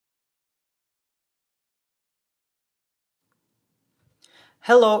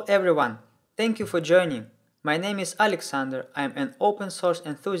Hello everyone! Thank you for joining. My name is Aleksandr. I am an open source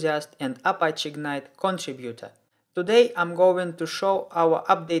enthusiast and Apache Ignite contributor. Today I'm going to show our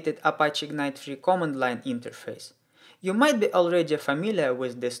updated Apache Ignite free command line interface. You might be already familiar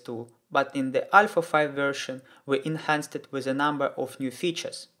with this tool, but in the Alpha 5 version we enhanced it with a number of new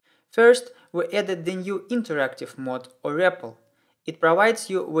features. First, we added the new interactive mode or REPL. It provides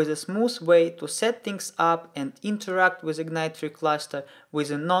you with a smooth way to set things up and interact with Ignite free cluster with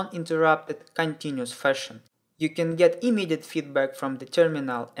a non-interrupted, continuous fashion. You can get immediate feedback from the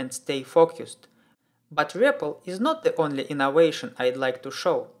terminal and stay focused. But REPL is not the only innovation I'd like to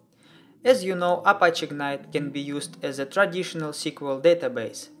show. As you know, Apache Ignite can be used as a traditional SQL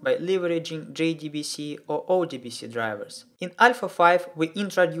database by leveraging JDBC or ODBC drivers. In Alpha 5, we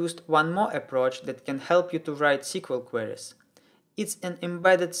introduced one more approach that can help you to write SQL queries. It's an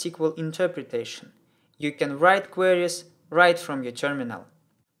embedded SQL interpretation. You can write queries right from your terminal.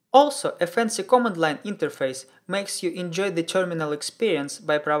 Also, a fancy command line interface makes you enjoy the terminal experience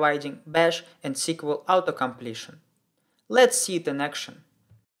by providing Bash and SQL autocompletion. Let's see it in action.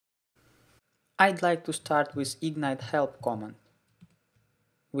 I'd like to start with Ignite help command.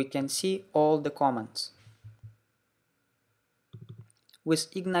 We can see all the commands.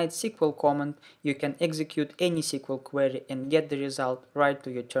 With Ignite SQL command, you can execute any SQL query and get the result right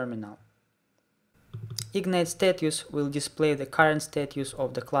to your terminal. Ignite status will display the current status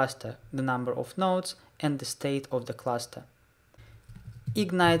of the cluster, the number of nodes, and the state of the cluster.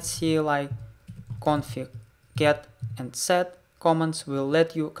 Ignite CLI config get and set commands will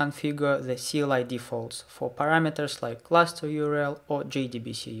let you configure the CLI defaults for parameters like cluster URL or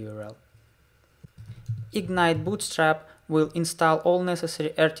JDBC URL. Ignite Bootstrap will install all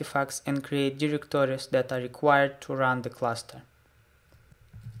necessary artifacts and create directories that are required to run the cluster.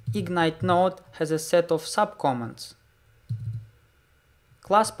 Ignite Node has a set of subcommands.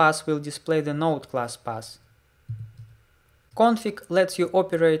 ClassPath will display the node ClassPath. Config lets you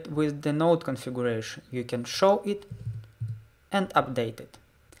operate with the node configuration. You can show it and update it.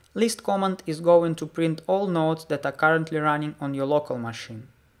 List command is going to print all nodes that are currently running on your local machine.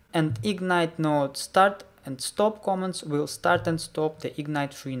 And Ignite Node Start and Stop commands will start and stop the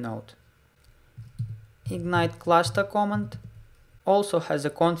Ignite free node. Ignite Cluster command also has a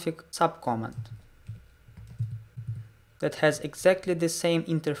config subcommand that has exactly the same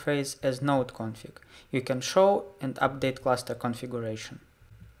interface as node config. You can show and update cluster configuration.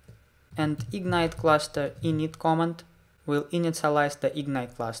 And Ignite Cluster init command will initialize the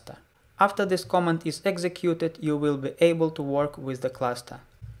Ignite cluster. After this command is executed, you will be able to work with the cluster.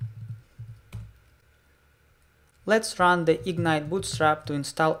 Let's run the Ignite Bootstrap to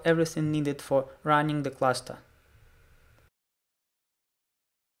install everything needed for running the cluster.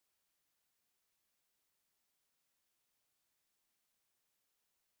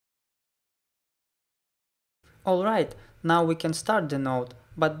 Alright, now we can start the node,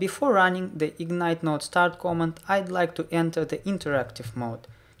 but before running the Ignite Node Start command, I'd like to enter the interactive mode,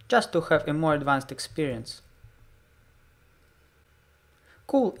 just to have a more advanced experience.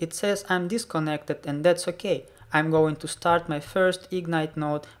 Cool, it says I'm disconnected and that's okay. I'm going to start my first Ignite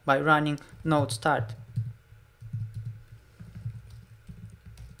node by running node start.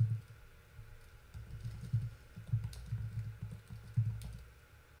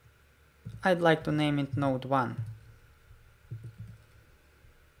 I'd like to name it node 1.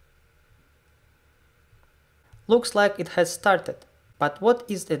 Looks like it has started, but what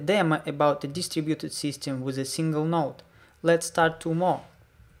is the demo about a distributed system with a single node? Let's start two more.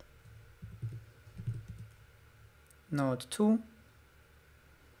 Node 2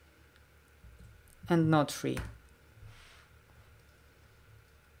 and node 3.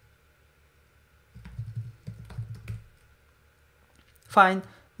 Fine,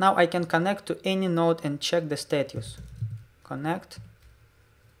 now I can connect to any node and check the status. Connect.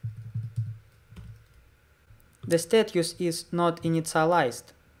 The status is not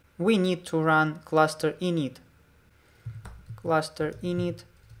initialized. We need to run cluster init. Cluster init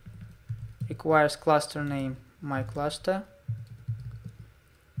requires cluster name my cluster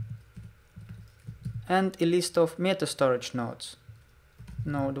and a list of meta storage nodes.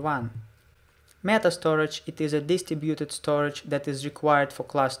 Node 1. Meta storage, it is a distributed storage that is required for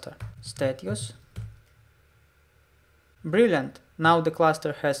cluster. Status. Brilliant! Now the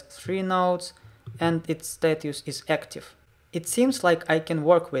cluster has 3 nodes and its status is active. It seems like I can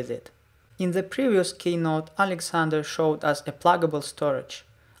work with it. In the previous keynote, Aleksandr showed us a pluggable storage.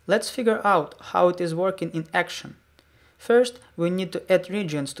 Let's figure out how it is working in action. First, we need to add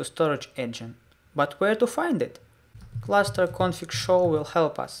regions to storage engine. But where to find it? Cluster config show will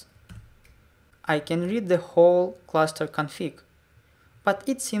help us. I can read the whole cluster config. But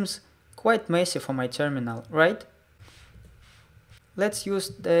it seems quite messy for my terminal, right? Let's use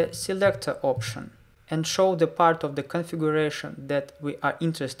the selector option and show the part of the configuration that we are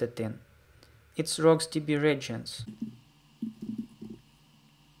interested in. It's RocksDB regions.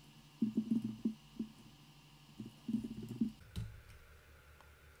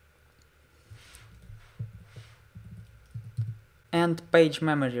 And page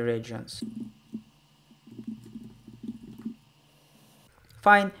memory regions.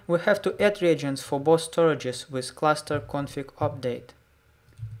 Fine, we have to add regions for both storages with cluster config update.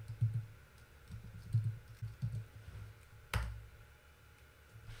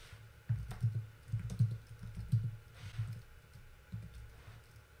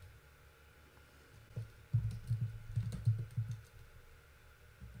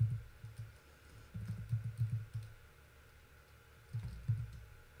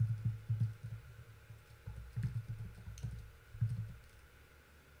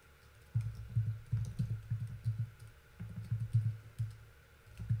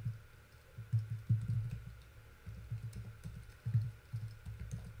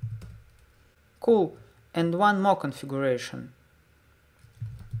 Cool, and one more configuration.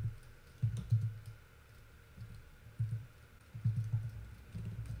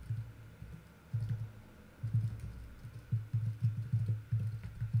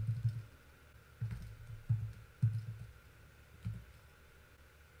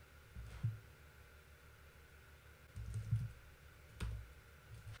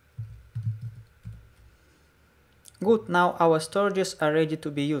 Good, now our storages are ready to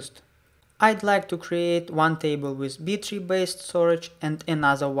be used. I'd like to create one table with B-tree based storage and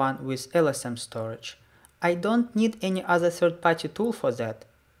another one with LSM storage. I don't need any other third-party tool for that.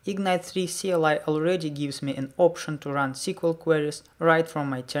 Ignite 3 CLI already gives me an option to run SQL queries right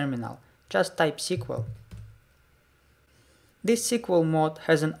from my terminal. Just type SQL. This SQL mode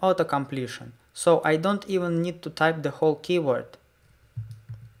has an autocompletion, so I don't even need to type the whole keyword.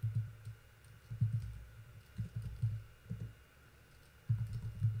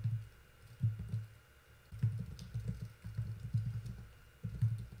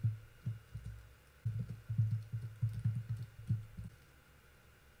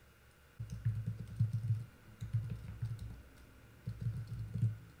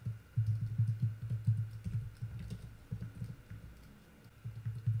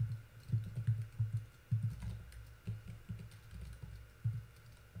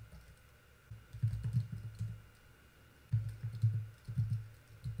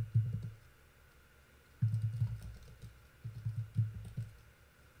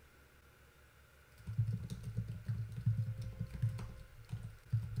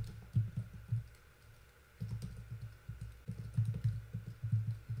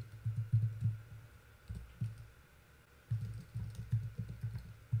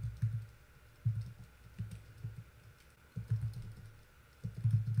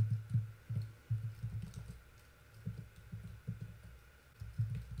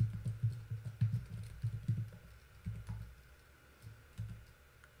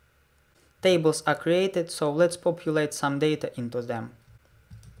 Tables are created, so let's populate some data into them.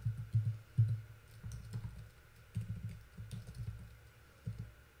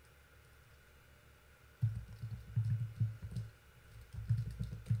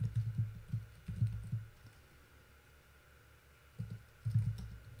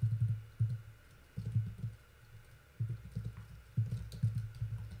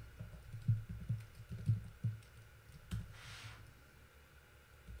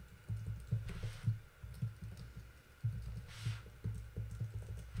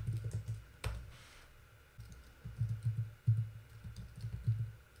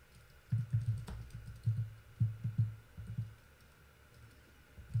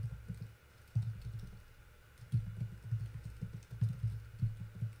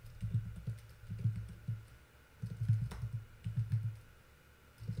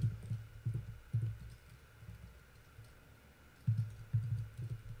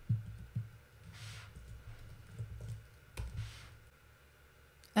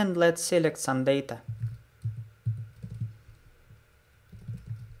 And let's select some data.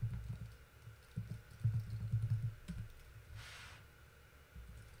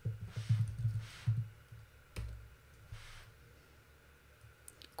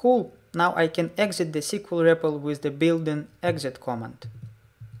 Cool, now I can exit the SQL REPL with the built-in exit command.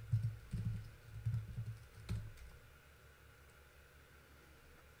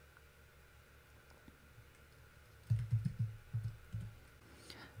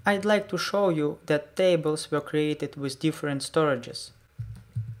 I'd like to show you that tables were created with different storages.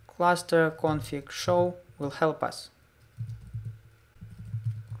 Cluster config show will help us.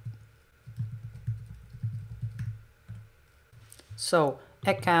 So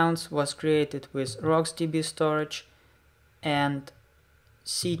accounts was created with RocksDB storage and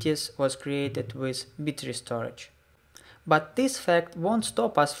cities was created with B-tree storage. But this fact won't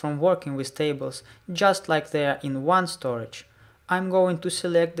stop us from working with tables just like they are in one storage. I'm going to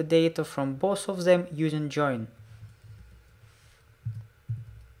select the data from both of them using join.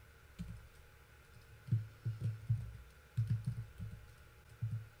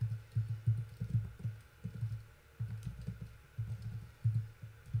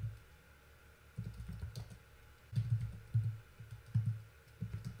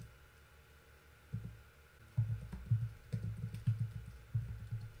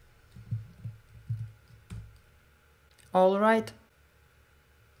 Alright.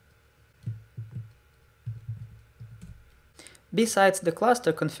 Besides the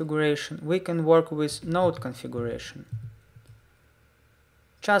cluster configuration, we can work with node configuration,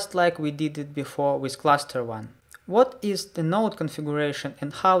 just like we did it before with cluster one. What is the node configuration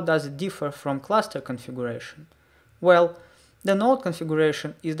and how does it differ from cluster configuration? Well, the node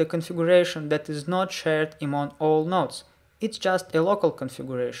configuration is the configuration that is not shared among all nodes. It's just a local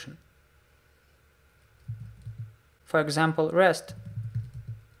configuration. For example, REST.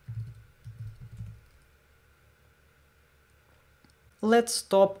 Let's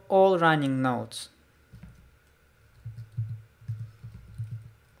stop all running nodes.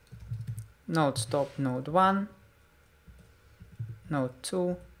 Node stop node 1, node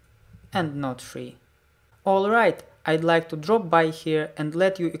 2, and node 3. Alright, I'd like to drop by here and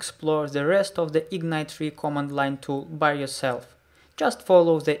let you explore the rest of the Ignite 3 command line tool by yourself. Just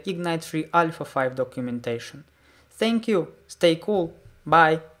follow the Ignite 3 Alpha 5 documentation. Thank you, stay cool,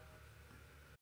 bye!